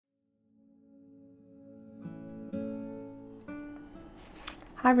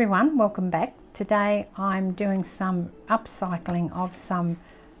Hi everyone, welcome back. Today I'm doing some upcycling of some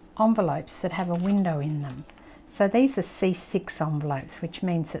envelopes that have a window in them. So these are C6 envelopes, which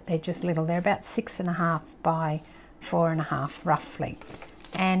means that they're just little. They're about 6.5 by 4.5 roughly.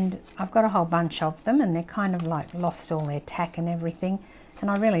 And I've got a whole bunch of them and they're kind of like lost all their tack and everything.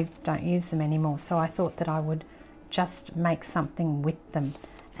 And I really don't use them anymore. So I thought that I would just make something with them.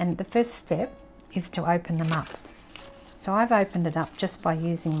 And the first step is to open them up. So I've opened it up just by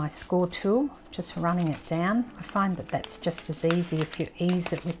using my score tool, just running it down. I find that that's just as easy if you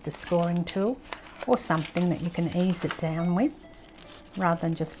ease it with the scoring tool or something that you can ease it down with rather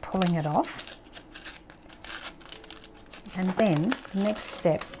than just pulling it off. And then the next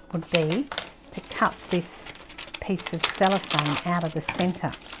step would be to cut this piece of cellophane out of the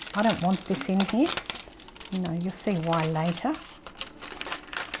centre. I don't want this in here. You know, you'll see why later.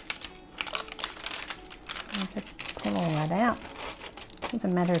 I'll just pull all that out.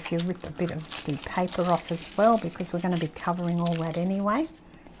 Doesn't matter if you rip a bit of the paper off as well, because we're going to be covering all that anyway.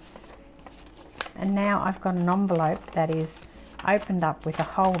 And now I've got an envelope that is opened up with a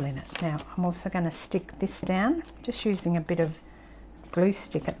hole in it. Now I'm also going to stick this down, just using a bit of glue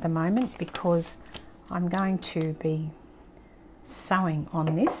stick at the moment because I'm going to be sewing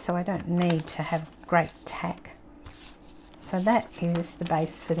on this, so I don't need to have great tack. So that is the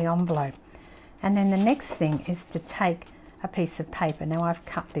base for the envelope. And then the next thing is to take a piece of paper. Now I've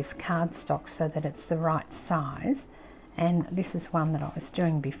cut this cardstock so that it's the right size, and this is one that I was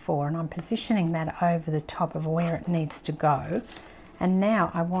doing before, and I'm positioning that over the top of where it needs to go. And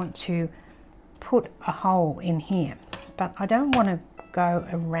now I want to put a hole in here, but I don't want to go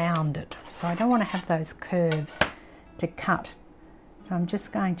around it, so I don't want to have those curves to cut. So I'm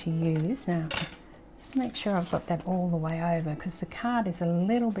just going to use, now just make sure I've got that all the way over, because the card is a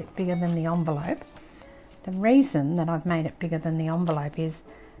little bit bigger than the envelope. The reason that I've made it bigger than the envelope is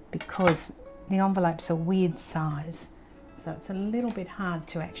because the envelope's a weird size, so it's a little bit hard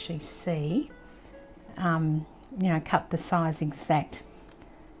to actually see, you know, cut the size exact.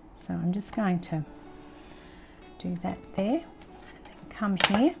 So I'm just going to do that there, and then come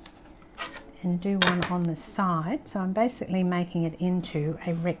here and do one on the side. So I'm basically making it into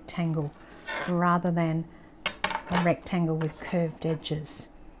a rectangle rather than a rectangle with curved edges.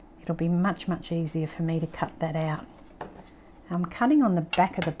 It'll be much easier for me to cut that out. I'm cutting on the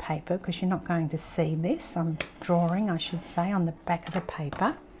back of the paper because you're not going to see this. I'm drawing, I should say, on the back of the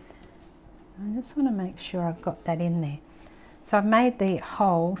paper. I just want to make sure I've got that in there. So I've made the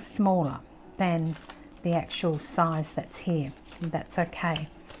hole smaller than the actual size that's here, and that's okay.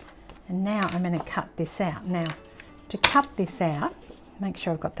 And now I'm going to cut this out. Now to cut this out, make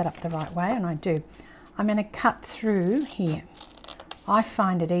sure I've got that up the right way, and I do. I'm going to cut through here. I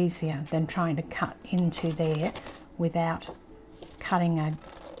find it easier than trying to cut into there without cutting an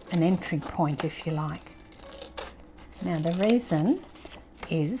entry point, if you like. Now the reason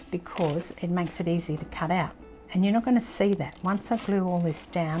is because it makes it easy to cut out, and you're not going to see that. Once I glue all this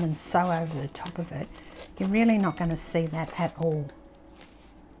down and sew over the top of it, you're really not going to see that at all.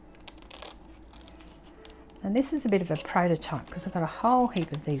 And this is a bit of a prototype because I've got a whole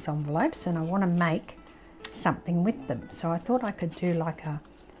heap of these envelopes and I want to make something with them. So I thought I could do like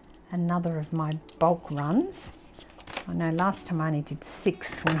another of my bulk runs. I know last time I only did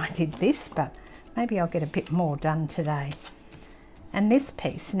 6 when I did this, but maybe I'll get a bit more done today. And this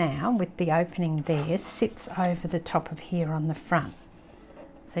piece now with the opening there sits over the top of here on the front.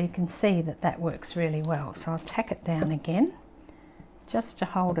 So you can see that that works really well. So I'll tack it down again just to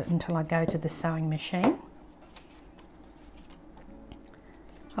hold it until I go to the sewing machine.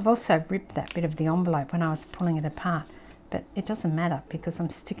 I've also ripped that bit of the envelope when I was pulling it apart, but it doesn't matter because I'm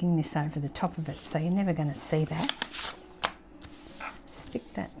sticking this over the top of it, so you're never going to see that.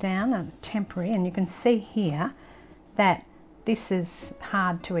 Stick that down, temporary, and you can see here that this is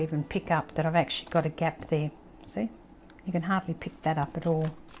hard to even pick up, that I've actually got a gap there. See? You can hardly pick that up at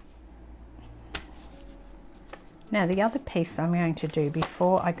all. Now the other piece I'm going to do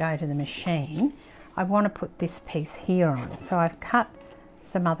before I go to the machine, I want to put this piece here on. So I've cut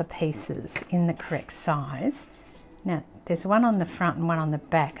some other pieces in the correct size. Now there's one on the front and one on the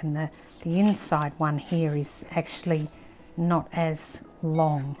back, and the inside one here is actually not as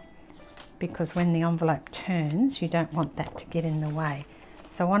long because when the envelope turns you don't want that to get in the way.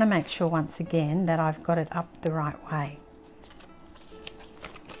 So I want to make sure once again that I've got it up the right way.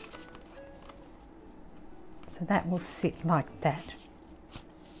 So that will sit like that.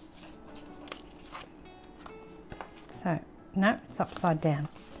 So no, it's upside down.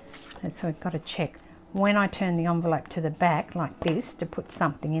 So I've got to check. When I turn the envelope to the back like this to put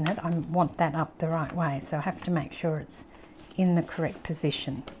something in it, I want that up the right way. So I have to make sure it's in the correct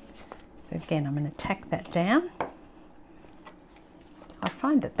position. So again, I'm going to tack that down. I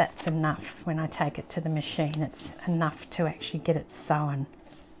find that that's enough when I take it to the machine. It's enough to actually get it sewn.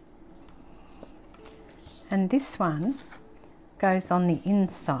 And this one goes on the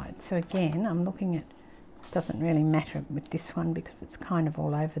inside. So again, I'm looking at, it doesn't really matter with this one because it's kind of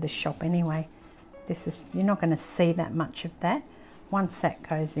all over the shop anyway. This is, you're not going to see that much of that. Once that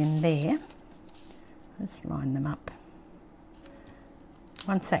goes in there, let's line them up.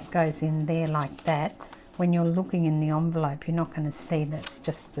 Once that goes in there like that, when you're looking in the envelope, you're not going to see that's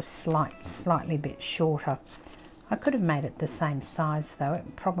just a slightly bit shorter. I could have made it the same size though,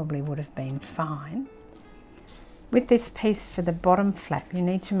 it probably would have been fine. With this piece for the bottom flap, you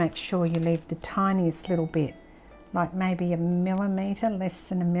need to make sure you leave the tiniest little bit, like maybe a millimetre, less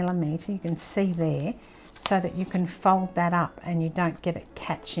than a millimetre, you can see there, so that you can fold that up and you don't get it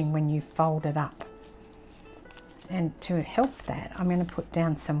catching when you fold it up. And to help that, I'm going to put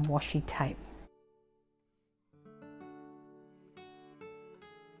down some washi tape.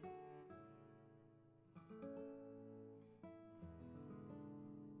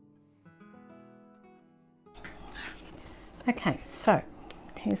 Okay, so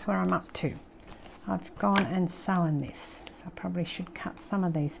here's where I'm up to. I've gone and sewn this, so I probably should cut some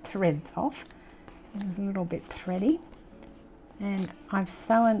of these threads off. It's a little bit thready. And I've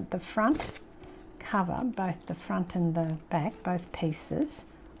sewn the front cover, both the front and the back, both pieces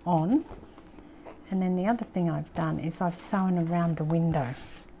on. And then the other thing I've done is I've sewn around the window.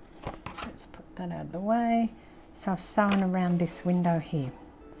 Let's put that out of the way. So I've sewn around this window here,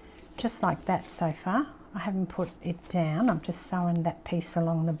 just like that so far. I haven't put it down, I'm just sewing that piece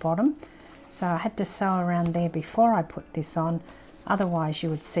along the bottom. So I had to sew around there before I put this on, otherwise you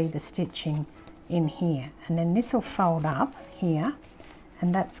would see the stitching in here. And then this will fold up here,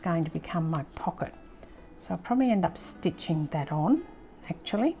 and that's going to become my pocket. So I'll probably end up stitching that on,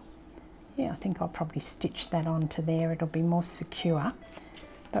 actually. Yeah, I think I'll probably stitch that onto there, it'll be more secure.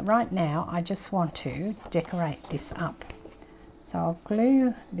 But right now I just want to decorate this up. So I'll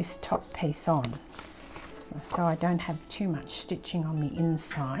glue this top piece on, so I don't have too much stitching on the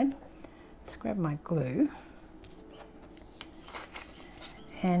inside. Let's grab my glue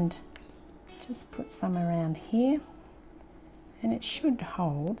and just put some around here, and it should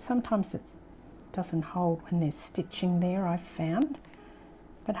hold. Sometimes it doesn't hold when there's stitching there, I've found,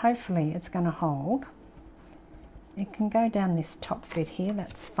 but hopefully it's going to hold. It can go down this top bit here,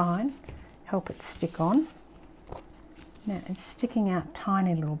 that's fine, help it stick on. Now it's sticking out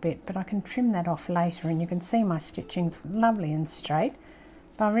tiny little bit, but I can trim that off later, and you can see my stitching's lovely and straight.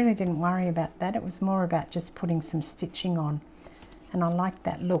 But I really didn't worry about that, it was more about just putting some stitching on, and I like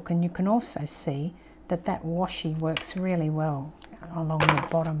that look. And you can also see that that washi works really well along the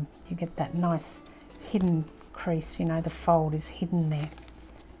bottom. You get that nice hidden crease, you know, the fold is hidden there.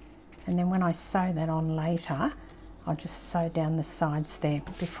 And then when I sew that on later, I'll just sew down the sides there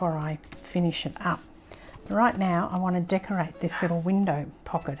before I finish it up. Right now I want to decorate this little window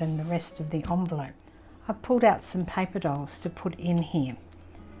pocket and the rest of the envelope. I've pulled out some paper dolls to put in here.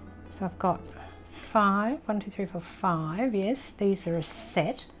 So I've got 5, 1, 2, 3, 4, 5, yes, these are a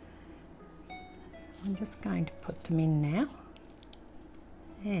set. I'm just going to put them in now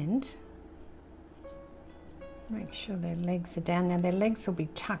and make sure their legs are down. Now their legs will be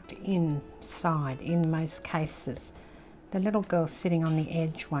tucked inside in most cases. The little girl sitting on the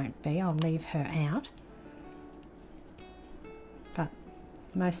edge won't be, I'll leave her out.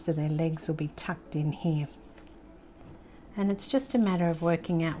 Most of their legs will be tucked in here, and it's just a matter of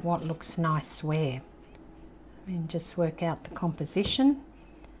working out what looks nice where. I mean, just work out the composition.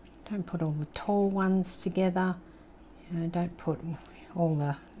 Don't put all the tall ones together, you know, don't put all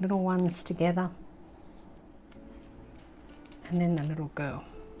the little ones together. And then the little girl.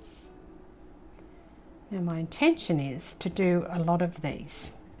 Now my intention is to do a lot of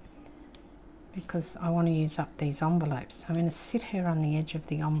these, because I want to use up these envelopes. So I'm going to sit her on the edge of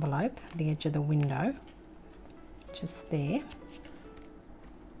the envelope, the edge of the window, just there,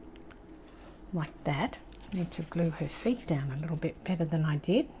 like that. I need to glue her feet down a little bit better than I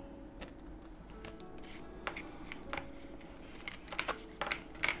did.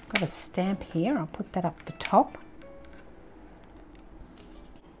 I've got a stamp here, I'll put that up the top.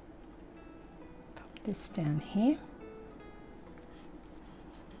 Pop this down here.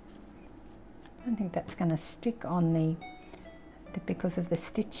 I don't think that's going to stick on the because of the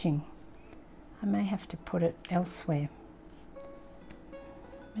stitching. I may have to put it elsewhere.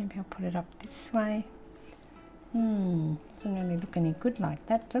 Maybe I'll put it up this way. Doesn't really look any good like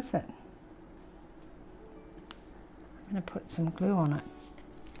that, does it? I'm going to put some glue on it.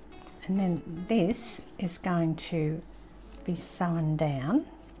 And then this is going to to be sewn down,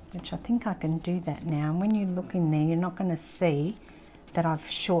 which I think I can do that now. And when you look in there, you're not going to see that I've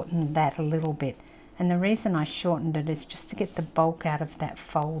shortened that a little bit. And the reason I shortened it is just to get the bulk out of that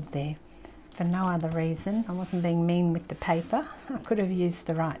fold there. For no other reason. I wasn't being mean with the paper. I could have used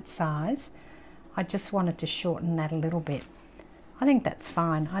the right size. I just wanted to shorten that a little bit. I think that's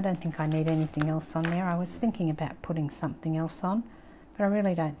fine. I don't think I need anything else on there. I was thinking about putting something else on, but I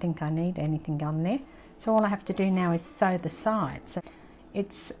really don't think I need anything on there. So all I have to do now is sew the sides.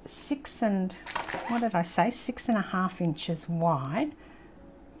 It's 6.5 inches wide.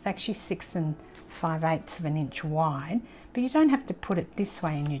 It's actually 6 5/8 of an inch wide, but you don't have to put it this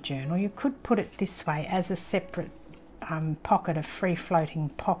way in your journal. You could put it this way as a separate pocket, a free floating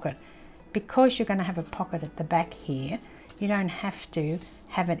pocket. Because you're going to have a pocket at the back here, you don't have to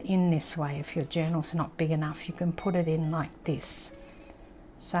have it in this way. If your journal's not big enough, you can put it in like this.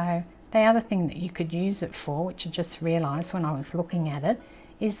 So the other thing that you could use it for, which I just realised when I was looking at it,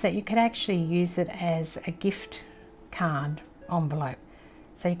 is that you could actually use it as a gift card envelope.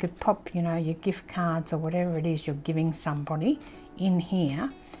 So you could pop, you know, your gift cards or whatever it is you're giving somebody in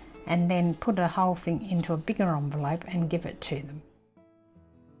here, and then put the whole thing into a bigger envelope and give it to them.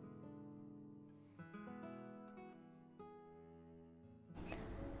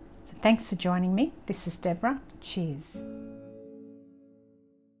 So thanks for joining me. This is Deborah. Cheers.